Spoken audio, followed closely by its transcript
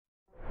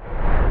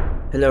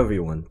Hello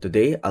everyone,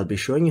 today I'll be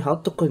showing you how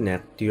to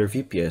connect to your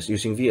VPS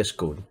using VS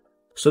Code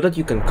so that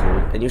you can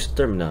code and use the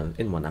terminal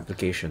in one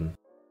application.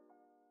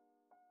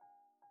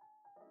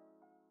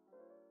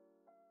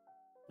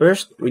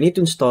 First, we need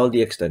to install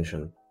the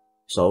extension.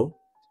 So,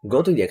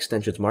 go to the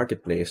extensions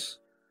marketplace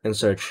and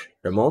search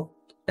Remote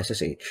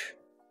SSH.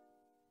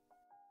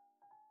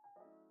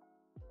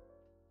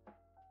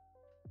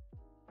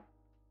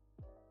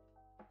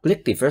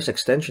 Click the first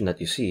extension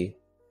that you see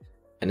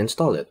and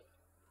install it.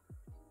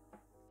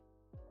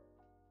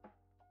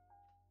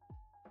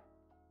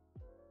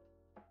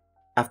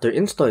 After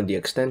installing the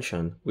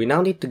extension, we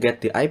now need to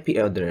get the IP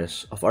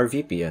address of our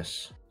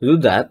VPS. To do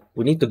that,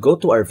 we need to go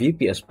to our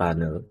VPS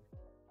panel,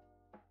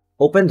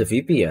 open the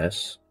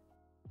VPS,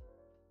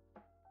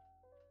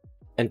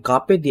 and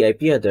copy the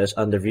IP address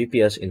under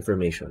VPS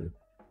information.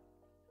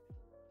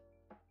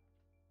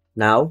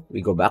 Now,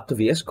 we go back to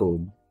VS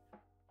Code.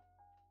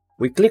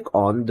 We click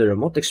on the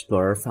Remote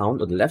Explorer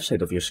found on the left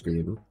side of your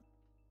screen.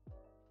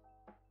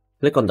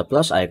 Click on the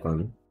plus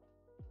icon.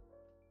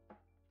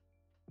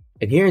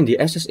 And here in the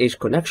SSH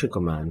connection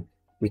command,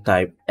 we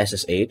type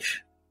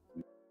SSH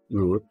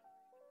root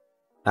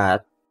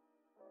at,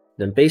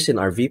 then paste in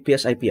our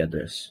VPS IP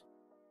address.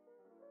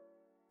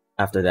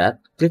 After that,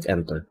 click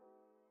enter.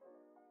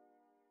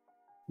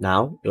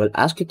 Now, it will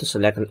ask you to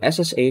select an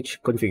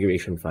SSH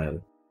configuration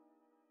file.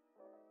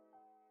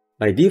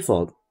 By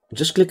default,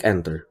 just click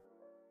enter.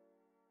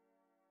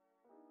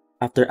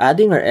 After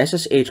adding our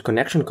SSH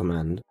connection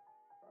command,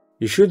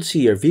 you should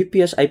see your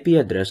VPS IP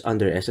address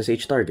under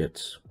SSH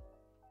targets.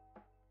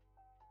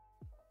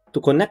 To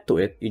connect to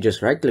it, you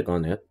just right-click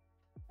on it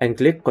and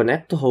click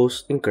Connect to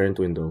Host in current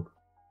window.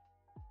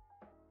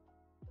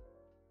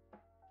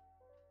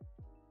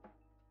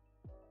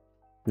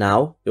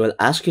 Now, it will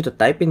ask you to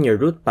type in your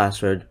root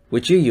password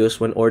which you use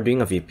when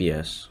ordering a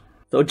VPS.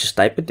 So just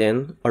type it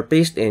in or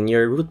paste in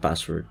your root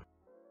password.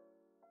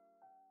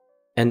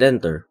 And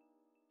enter.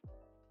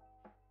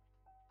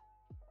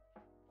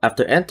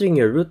 After entering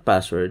your root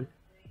password,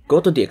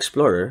 go to the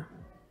Explorer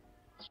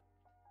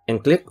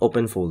and click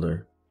Open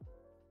Folder.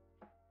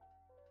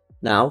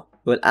 Now,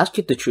 it will ask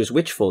you to choose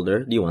which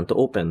folder do you want to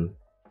open.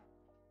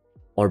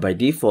 Or by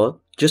default,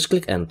 just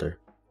click enter.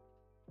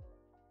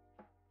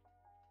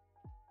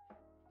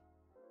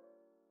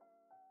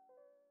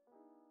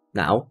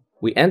 Now,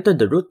 we entered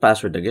the root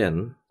password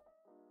again.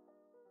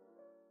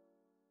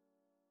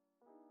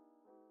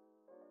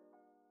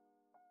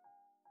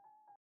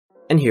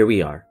 And here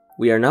we are.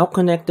 We are now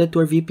connected to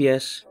our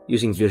VPS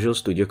using Visual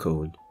Studio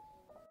Code.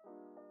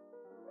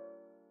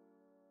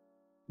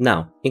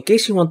 Now, in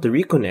case you want to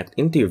reconnect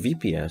into your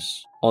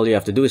VPS, all you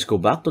have to do is go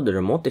back to the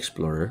Remote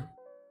Explorer,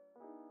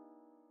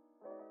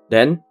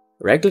 then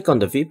right-click on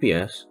the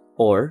VPS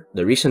or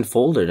the recent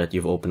folder that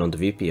you've opened on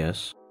the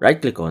VPS,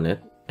 right-click on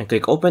it, and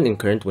click Open in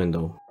current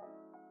window.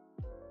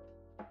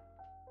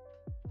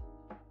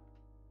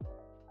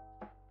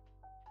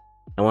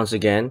 And once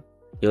again,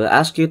 it will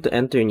ask you to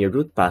enter in your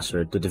root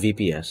password to the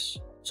VPS.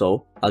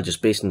 So, I'll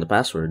just paste in the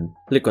password,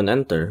 click on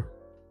enter,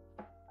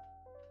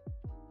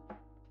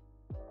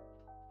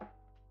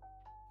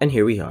 and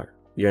here we are.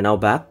 We are now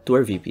back to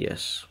our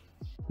VPS.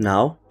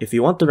 Now, if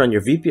you want to run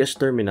your VPS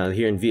terminal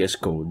here in VS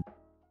Code,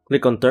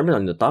 click on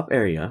Terminal in the top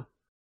area,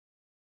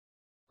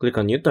 click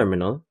on New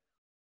Terminal,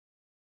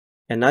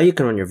 and now you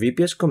can run your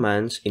VPS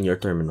commands in your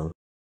terminal.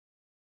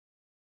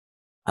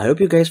 I hope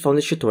you guys found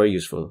this tutorial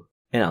useful,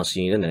 and I'll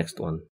see you in the next one.